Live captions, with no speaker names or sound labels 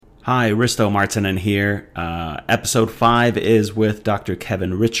Hi, Risto Martinen here. Episode 5 is with Dr.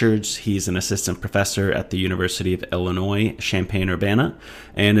 Kevin Richards. He's an assistant professor at the University of Illinois, Champaign-Urbana,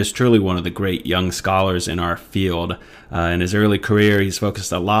 and is truly one of the great young scholars in our field. In his early career, he's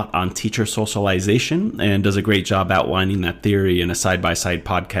focused a lot on teacher socialization and does a great job outlining that theory in a side-by-side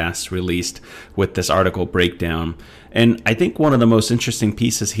podcast released with this article breakdown. And I think one of the most interesting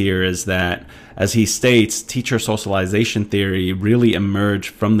pieces here is that, as he states, teacher socialization theory really emerged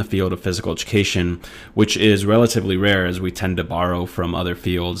from the field of physical education, which is relatively rare as we tend to borrow from other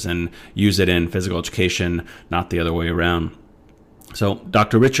fields and use it in physical education, not the other way around. So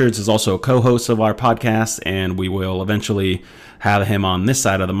Dr. Richards is also a co-host of our podcast, and we will eventually have him on this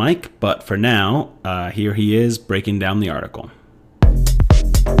side of the mic. But for now, here he is breaking down the article.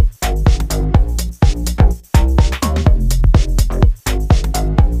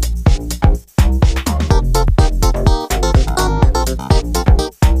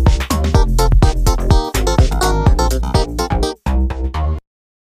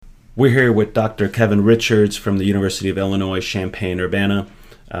 We're here with Dr. Kevin Richards from the University of Illinois, Champaign-Urbana.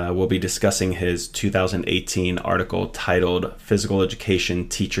 We'll be discussing his 2018 article titled Physical Education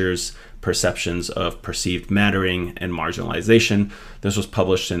Teachers' Perceptions of Perceived Mattering and Marginalization. This was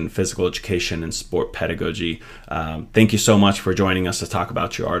published in Physical Education and Sport Pedagogy. Thank you so much for joining us to talk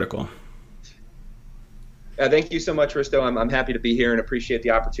about your article. Thank you so much, Risto. I'm happy to be here and appreciate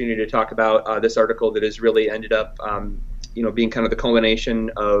the opportunity to talk about this article that has really ended up being kind of the culmination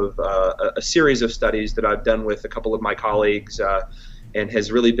of a series of studies that I've done with a couple of my colleagues and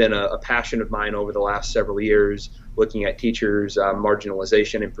has really been a passion of mine over the last several years, looking at teachers'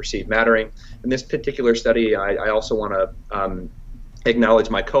 marginalization and perceived mattering. In this particular study, I also want to acknowledge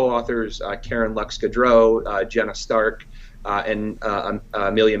my co-authors, Karen Lux-Gaudreau, Jenna Stark, and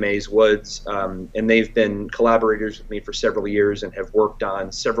Amelia Mays Woods, and they've been collaborators with me for several years and have worked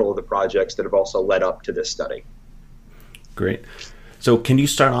on several of the projects that have also led up to this study. Great. So can you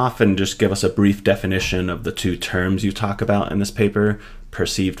start off and just give us a brief definition of the two terms you talk about in this paper,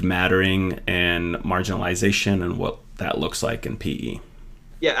 perceived mattering and marginalization, and what that looks like in PE?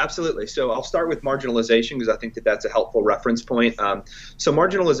 Yeah, absolutely. So I'll start with marginalization because I think that that's a helpful reference point. So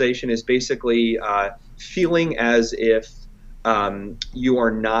marginalization is basically feeling as if you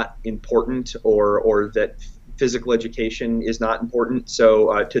are not important or that physical education is not important,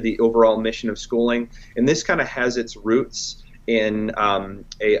 so to the overall mission of schooling. And this kind of has its roots in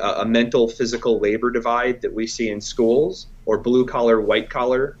a mental physical labor divide that we see in schools, or blue collar, white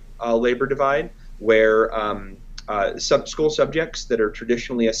collar labor divide, where school subjects that are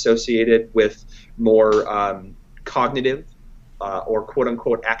traditionally associated with more cognitive or quote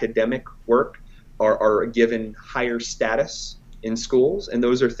unquote academic work are given higher status in schools. And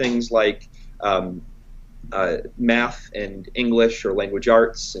those are things like math and English or language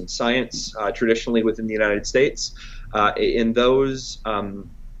arts and science, traditionally within the United States. In those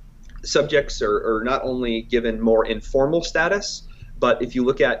subjects are not only given more informal status, but if you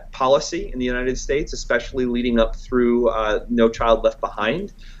look at policy in the United States, especially leading up through No Child Left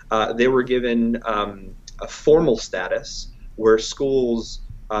Behind, they were given a formal status where schools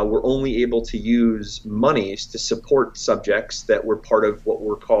were only able to use monies to support subjects that were part of what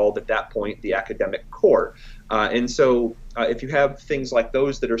were called at that point the academic core. And so if you have things like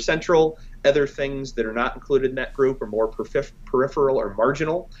those that are central, other things that are not included in that group are more peripheral or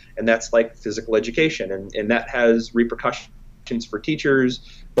marginal, and that's like physical education. And that has repercussions for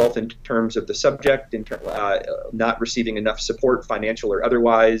teachers, both in terms of the subject, not receiving enough support, financial or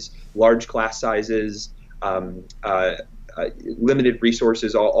otherwise, large class sizes, limited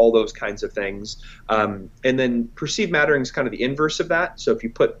resources, all those kinds of things. And then perceived mattering is kind of the inverse of that. So if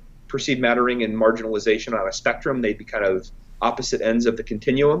you put perceived mattering and marginalization on a spectrum, they'd be kind of opposite ends of the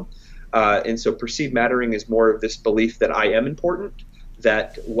continuum. And so perceived mattering is more of this belief that I am important,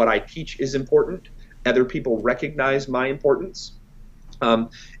 that what I teach is important, other people recognize my importance. And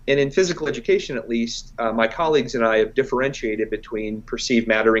in physical education, at least, my colleagues and I have differentiated between perceived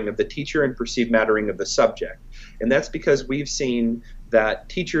mattering of the teacher and perceived mattering of the subject. And that's because we've seen that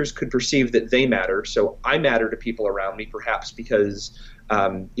teachers could perceive that they matter. So I matter to people around me, perhaps because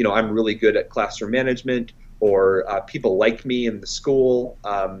I'm really good at classroom management, or people like me in the school,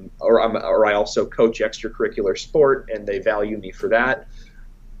 or I also coach extracurricular sport and they value me for that.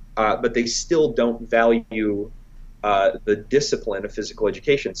 But they still don't value the discipline of physical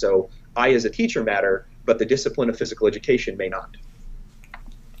education. So I as a teacher matter, but the discipline of physical education may not.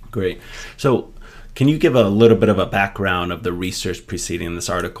 Great. So can you give a little bit of a background of the research preceding this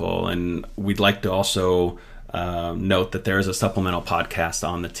article? And we'd like to also note that there is a supplemental podcast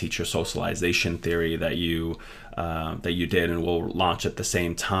on the teacher socialization theory that you did, and we'll launch at the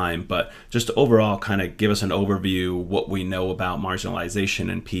same time. But just overall, kind of give us an overview what we know about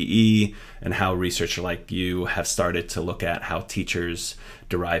marginalization in PE and how researchers like you have started to look at how teachers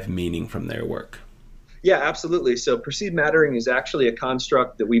derive meaning from their work. Yeah, absolutely. So perceived mattering is actually a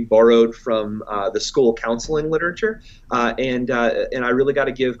construct that we borrowed from the school counseling literature. And I really got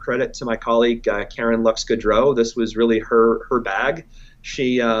to give credit to my colleague, Karen Lux-Gaudreau. This was really her bag.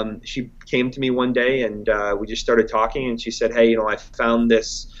 She came to me one day and we just started talking, and she said, "Hey, I found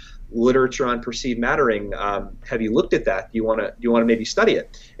this literature on perceived mattering. Have you looked at that? Do you want to maybe study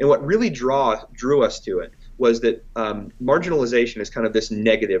it?" And what really drew us to it was that marginalization is kind of this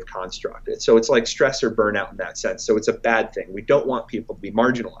negative construct. So it's like stress or burnout in that sense. So it's a bad thing. We don't want people to be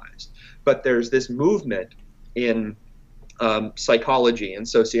marginalized. But there's this movement in psychology and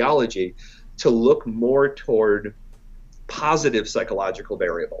sociology to look more toward positive psychological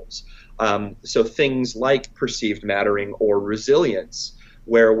variables. So things like perceived mattering or resilience,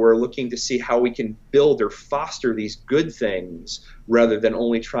 where we're looking to see how we can build or foster these good things rather than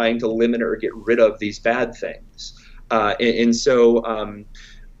only trying to limit or get rid of these bad things. And so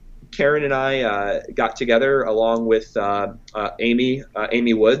Karen and I got together along with Amy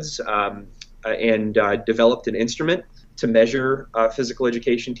Woods and developed an instrument to measure physical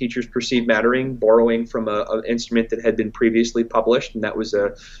education teachers' perceived mattering, borrowing from an instrument that had been previously published, and that was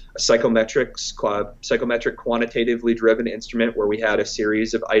a psychometric quantitatively driven instrument where we had a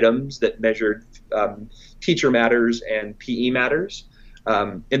series of items that measured teacher matters and PE matters.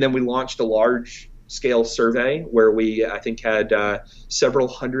 And then we launched a large scale survey where we, I think, had several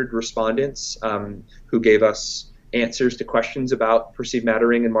hundred respondents who gave us answers to questions about perceived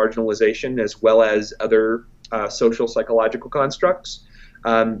mattering and marginalization, as well as other social psychological constructs.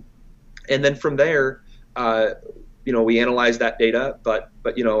 And then from there, we analyze that data, but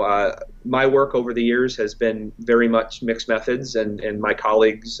my work over the years has been very much mixed methods, and my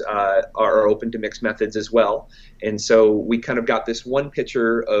colleagues are open to mixed methods as well. And so we kind of got this one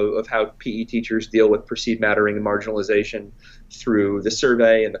picture of how PE teachers deal with perceived mattering and marginalization through the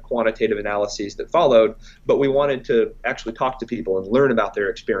survey and the quantitative analyses that followed, but we wanted to actually talk to people and learn about their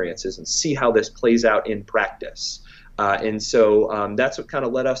experiences and see how this plays out in practice. And so that's what kind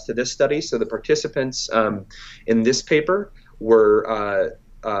of led us to this study. So the participants in this paper were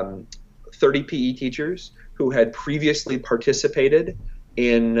 30 PE teachers who had previously participated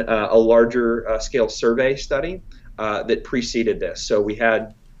in a larger scale survey study that preceded this. So we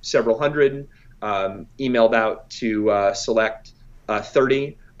had several hundred emailed out to select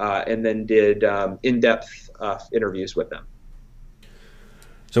 30 and then did in-depth interviews with them.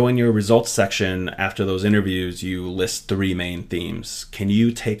 So in your results section after those interviews, you list 3 main themes. Can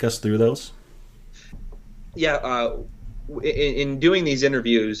you take us through those? Yeah, in doing these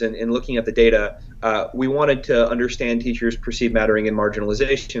interviews and looking at the data, we wanted to understand teachers' perceived mattering and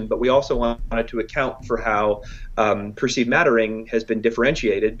marginalization, but we also wanted to account for how perceived mattering has been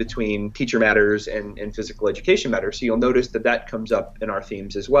differentiated between teacher matters and physical education matters. So you'll notice that comes up in our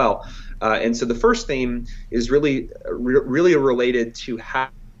themes as well. And so the first theme is really related to how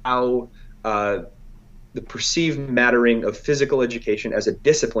the perceived mattering of physical education as a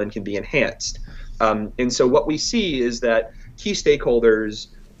discipline can be enhanced. And so what we see is that key stakeholders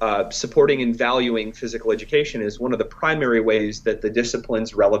supporting and valuing physical education is one of the primary ways that the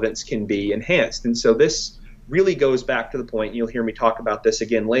discipline's relevance can be enhanced. And so this really goes back to the point, and you'll hear me talk about this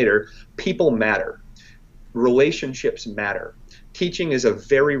again later, people matter. Relationships matter. Teaching is a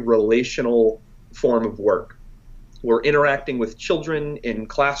very relational form of work. We're interacting with children in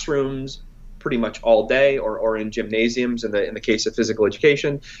classrooms pretty much all day, or in gymnasiums in the case of physical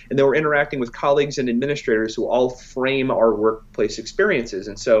education, and then we're interacting with colleagues and administrators who all frame our workplace experiences.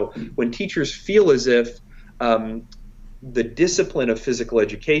 And so when teachers feel as if the discipline of physical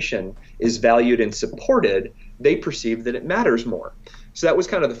education is valued and supported, they perceive that it matters more. So that was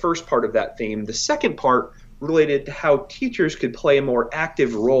kind of the first part of that theme. The second part related to how teachers could play a more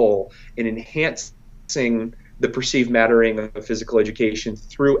active role in enhancing the perceived mattering of physical education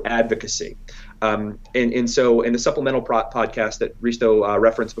through advocacy. And so in the supplemental podcast that Risto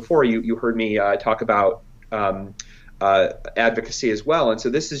referenced before, you heard me talk about advocacy as well. And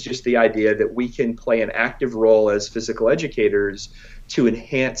so this is just the idea that we can play an active role as physical educators to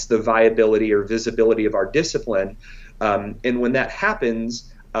enhance the viability or visibility of our discipline. And when that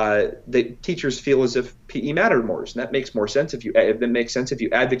happens, the teachers feel as if PE matters more, and that makes more sense if you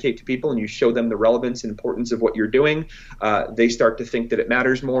advocate to people and you show them the relevance and importance of what you're doing. They start to think that it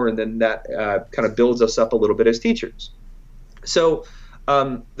matters more, and then that kind of builds us up a little bit as teachers. So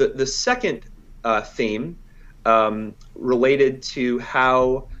the second theme related to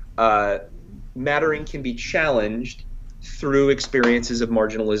how mattering can be challenged through experiences of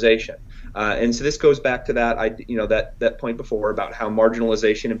marginalization. And so this goes back to that point before about how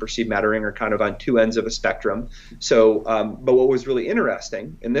marginalization and perceived mattering are kind of on two ends of a spectrum. So, but what was really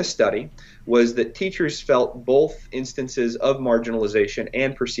interesting in this study was that teachers felt both instances of marginalization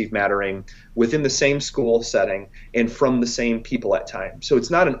and perceived mattering within the same school setting and from the same people at times. So it's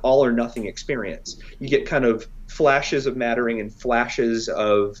not an all or nothing experience. You get kind of flashes of mattering and flashes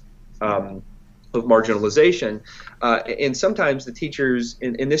of marginalization. And sometimes the teachers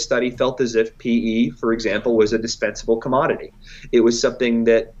in this study felt as if PE, for example, was a dispensable commodity. It was something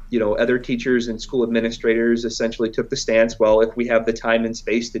that, other teachers and school administrators essentially took the stance, well, if we have the time and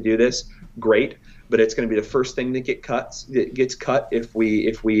space to do this, great, but it's going to be the first thing that gets cut if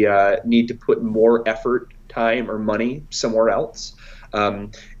we need to put more effort, time, or money somewhere else.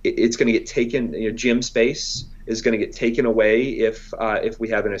 It's going to get taken, gym space is going to get taken away if we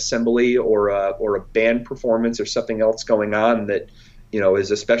have an assembly or a band performance or something else going on that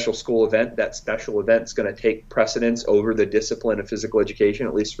is a special school event. That special event is going to take precedence over the discipline of physical education,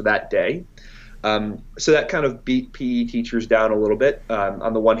 at least for that day. So that kind of beat PE teachers down a little bit.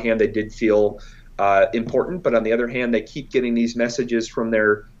 On the one hand, they did feel important, but on the other hand, they keep getting these messages from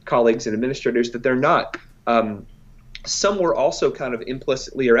their colleagues and administrators that they're not. Some were also kind of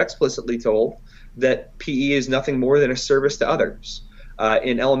implicitly or explicitly told that PE is nothing more than a service to others.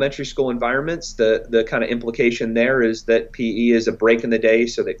 In elementary school environments, the kind of implication there is that PE is a break in the day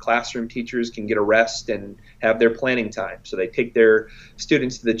so that classroom teachers can get a rest and have their planning time. So they take their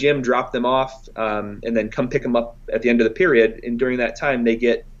students to the gym, drop them off, and then come pick them up at the end of the period. And during that time, they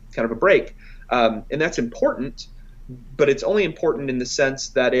get kind of a break. And that's important, but it's only important in the sense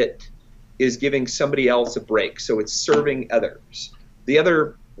that it is giving somebody else a break. So it's serving others. The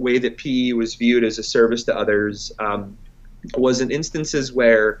other way that PE was viewed as a service to others was in instances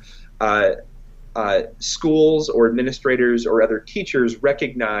where schools or administrators or other teachers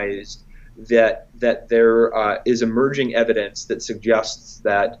recognized that there is emerging evidence that suggests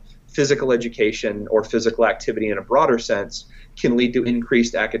that physical education or physical activity in a broader sense can lead to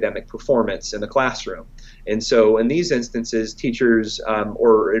increased academic performance in the classroom. And so in these instances, teachers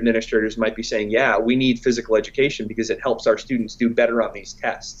or administrators might be saying, yeah, we need physical education because it helps our students do better on these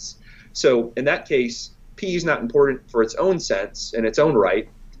tests. So in that case, PE is not important for its own sense in its own right.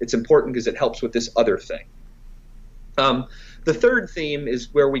 It's important because it helps with this other thing. The third theme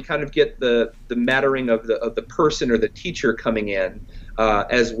is where we kind of get the mattering of the person or the teacher coming in,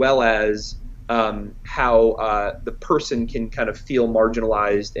 as well as how the person can kind of feel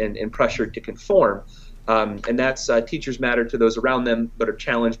marginalized and pressured to conform. And that's teachers matter to those around them but are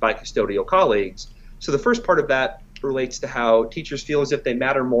challenged by custodial colleagues. So the first part of that relates to how teachers feel as if they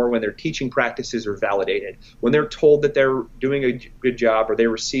matter more when their teaching practices are validated. When they're told that they're doing a good job or they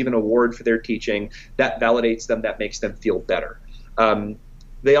receive an award for their teaching, that validates them, that makes them feel better.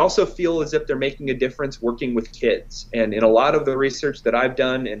 They also feel as if they're making a difference working with kids. And in a lot of the research that I've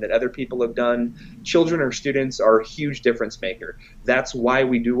done and that other people have done, children or students are a huge difference maker. That's why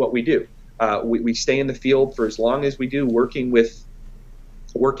we do what we do. We stay in the field for as long as we do, working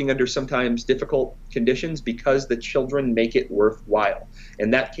under sometimes difficult conditions because the children make it worthwhile.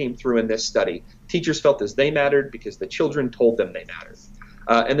 And that came through in this study. Teachers felt as they mattered because the children told them they mattered.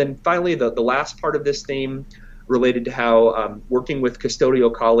 And then finally, the last part of this theme related to how working with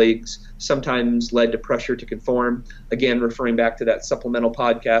custodial colleagues sometimes led to pressure to conform. Again, referring back to that supplemental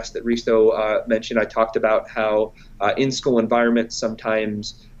podcast that Risto mentioned, I talked about how in school environments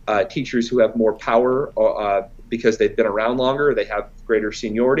sometimes teachers who have more power because they've been around longer, they have greater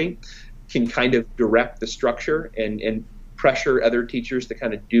seniority, can kind of direct the structure and pressure other teachers to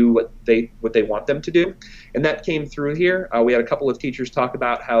kind of do what they want them to do. And that came through here. We had a couple of teachers talk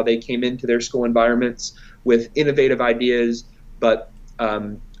about how they came into their school environments with innovative ideas, but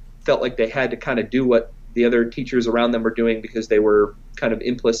felt like they had to kind of do what the other teachers around them were doing because they were kind of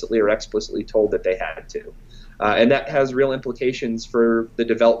implicitly or explicitly told that they had to. And that has real implications for the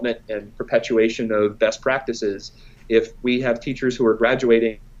development and perpetuation of best practices. If we have teachers who are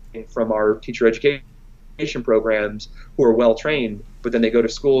graduating from our teacher education programs who are well trained, but then they go to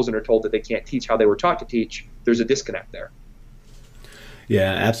schools and are told that they can't teach how they were taught to teach, there's a disconnect there.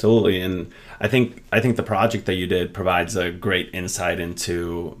 Yeah, absolutely. And I think the project that you did provides a great insight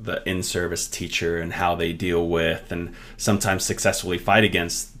into the in-service teacher and how they deal with and sometimes successfully fight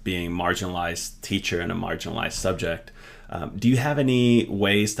against being marginalized teacher and a marginalized subject. Do you have any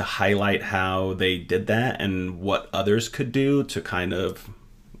ways to highlight how they did that and what others could do to kind of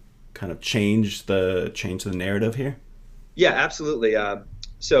change the narrative here? Yeah, absolutely.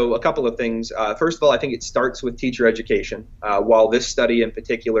 So a couple of things. First of all, I think it starts with teacher education. While this study in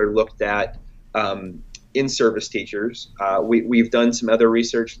particular looked at in-service teachers, we've done some other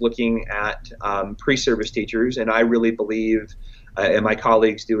research looking at pre-service teachers, and I really believe, and my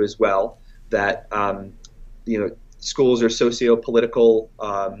colleagues do as well, that schools are socio-political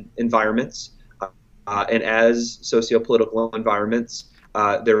environments, and as socio-political environments,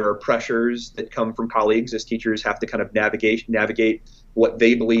 there are pressures that come from colleagues as teachers have to kind of navigate what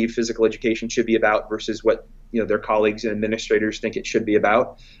they believe physical education should be about versus what their colleagues and administrators think it should be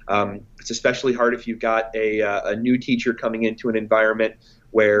about. It's especially hard if you've got a new teacher coming into an environment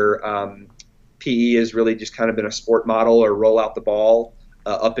where PE has really just kind of been a sport model or roll out the ball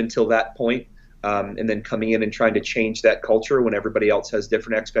up until that point. And then coming in and trying to change that culture when everybody else has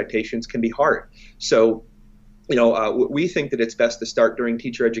different expectations can be hard. So we think that it's best to start during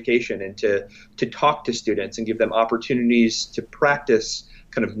teacher education and to talk to students and give them opportunities to practice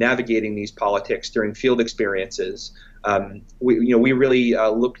kind of navigating these politics during field experiences. We really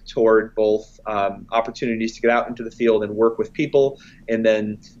look toward both opportunities to get out into the field and work with people, and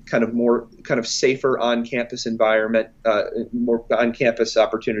then kind of safer on-campus environment, more on-campus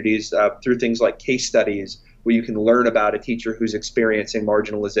opportunities through things like case studies, where you can learn about a teacher who's experiencing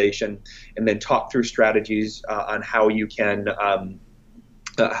marginalization, and then talk through strategies on how you can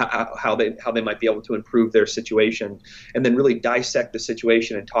how they might be able to improve their situation, and then really dissect the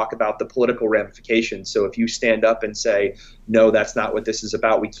situation and talk about the political ramifications. So if you stand up and say, no, that's not what this is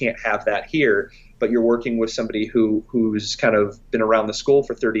about, we can't have that here, but you're working with somebody who's kind of been around the school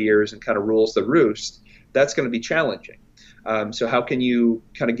for 30 years and kind of rules the roost, that's going to be challenging. So how can you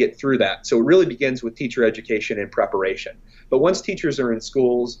kind of get through that? So it really begins with teacher education and preparation. But once teachers are in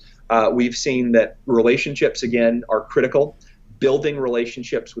schools, we've seen that relationships, again, are critical. Building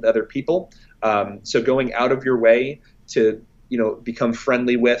relationships with other people. So going out of your way to, become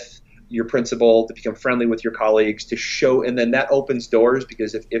friendly with your principal, to become friendly with your colleagues, to show, and then that opens doors,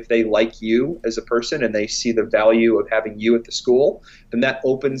 because if they like you as a person and they see the value of having you at the school, then that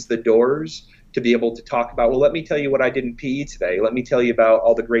opens the doors to be able to talk about, well, let me tell you what I did in PE today. Let me tell you about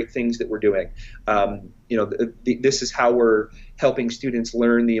all the great things that we're doing. This is how we're helping students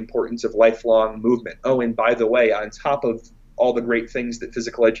learn the importance of lifelong movement. Oh, and by the way, on top of all the great things that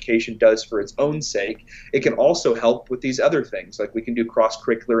physical education does for its own sake, it can also help with these other things. Like we can do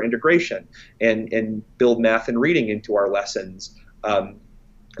cross-curricular integration and build math and reading into our lessons. I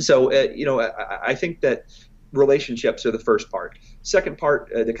think that relationships are the first part. Second part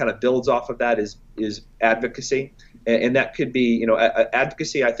that kind of builds off of that is advocacy. And that could be,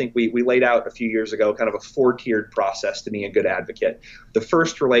 advocacy, I think we laid out a few years ago, kind of a 4-tiered process to being a good advocate. The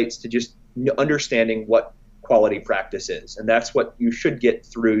first relates to just understanding what quality practice is, and that's what you should get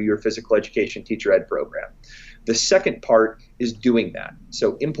through your physical education teacher ed program. The second part is doing that,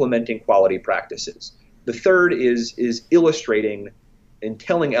 so implementing quality practices. The third is illustrating and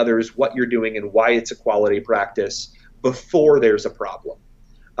telling others what you're doing and why it's a quality practice before there's a problem.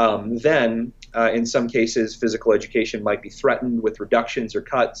 Then, in some cases, physical education might be threatened with reductions or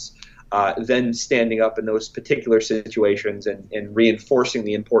cuts. Then standing up in those particular situations and reinforcing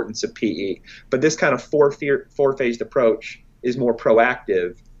the importance of PE. But this kind of four-phased approach is more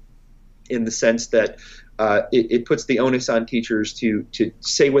proactive in the sense that it puts the onus on teachers to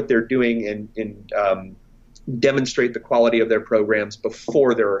say what they're doing and demonstrate the quality of their programs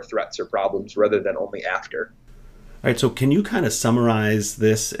before there are threats or problems rather than only after. All right, so can you kind of summarize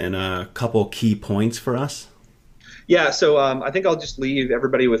this in a couple key points for us? Yeah, so I think I'll just leave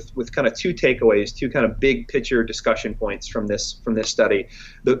everybody with kind of 2 takeaways, 2 kind of big picture discussion points from this study.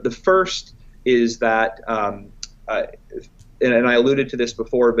 The first is that, and I alluded to this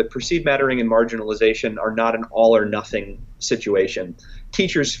before, but perceived mattering and marginalization are not an all or nothing situation.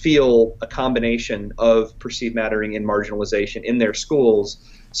 Teachers feel a combination of perceived mattering and marginalization in their schools,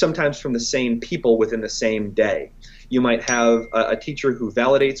 sometimes from the same people within the same day. You might have a teacher who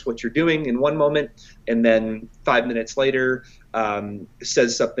validates what you're doing in one moment, and then 5 minutes later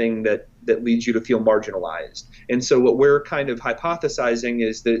says something that leads you to feel marginalized. And so what we're kind of hypothesizing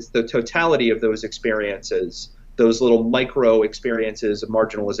is that the totality of those experiences, those little micro experiences of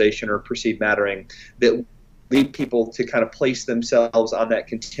marginalization or perceived mattering, that lead people to kind of place themselves on that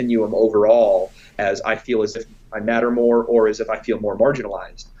continuum overall as I feel as if I matter more or as if I feel more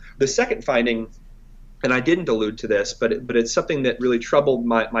marginalized. The second finding, and I didn't allude to this, but it's something that really troubled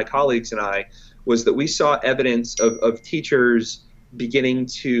my colleagues and I, was that we saw evidence of teachers beginning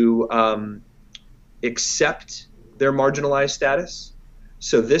to accept their marginalized status.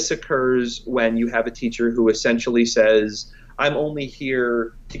 So this occurs when you have a teacher who essentially says, I'm only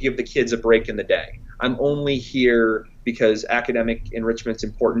here to give the kids a break in the day. I'm only here because academic enrichment's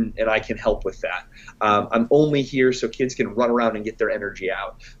important and I can help with that. I'm only here so kids can run around and get their energy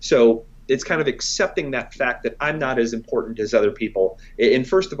out. So it's kind of accepting that fact that I'm not as important as other people. And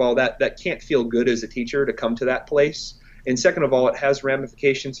first of all, that can't feel good as a teacher to come to that place. And second of all, it has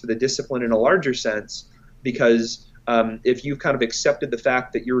ramifications for the discipline in a larger sense, because if you've kind of accepted the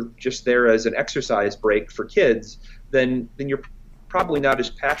fact that you're just there as an exercise break for kids, then you're probably not as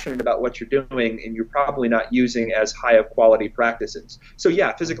passionate about what you're doing, and you're probably not using as high of quality practices. So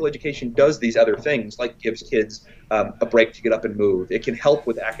yeah, physical education does these other things, like gives kids a break to get up and move. It can help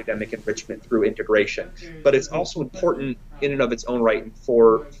with academic enrichment through integration, but it's also important in and of its own right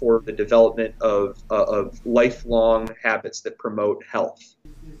for the development of lifelong habits that promote health.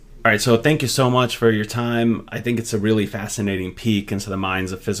 All right, so thank you so much for your time. I think it's a really fascinating peek into the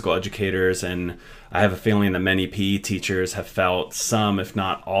minds of physical educators, and I have a feeling that many PE teachers have felt some, if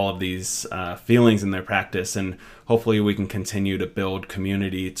not all, of these feelings in their practice, and hopefully we can continue to build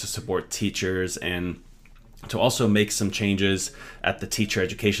community to support teachers and to also make some changes at the teacher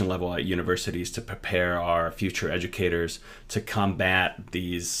education level at universities to prepare our future educators to combat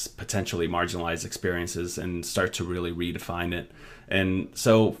these potentially marginalized experiences and start to really redefine it. And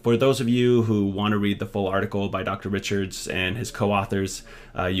so for those of you who want to read the full article by Dr. Richards and his co-authors,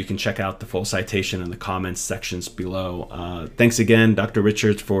 you can check out the full citation in the comments sections below. Thanks again, Dr.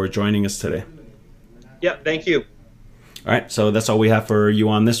 Richards, for joining us today. Yeah, thank you. All right, so that's all we have for you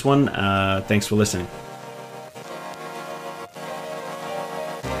on this one. Thanks for listening.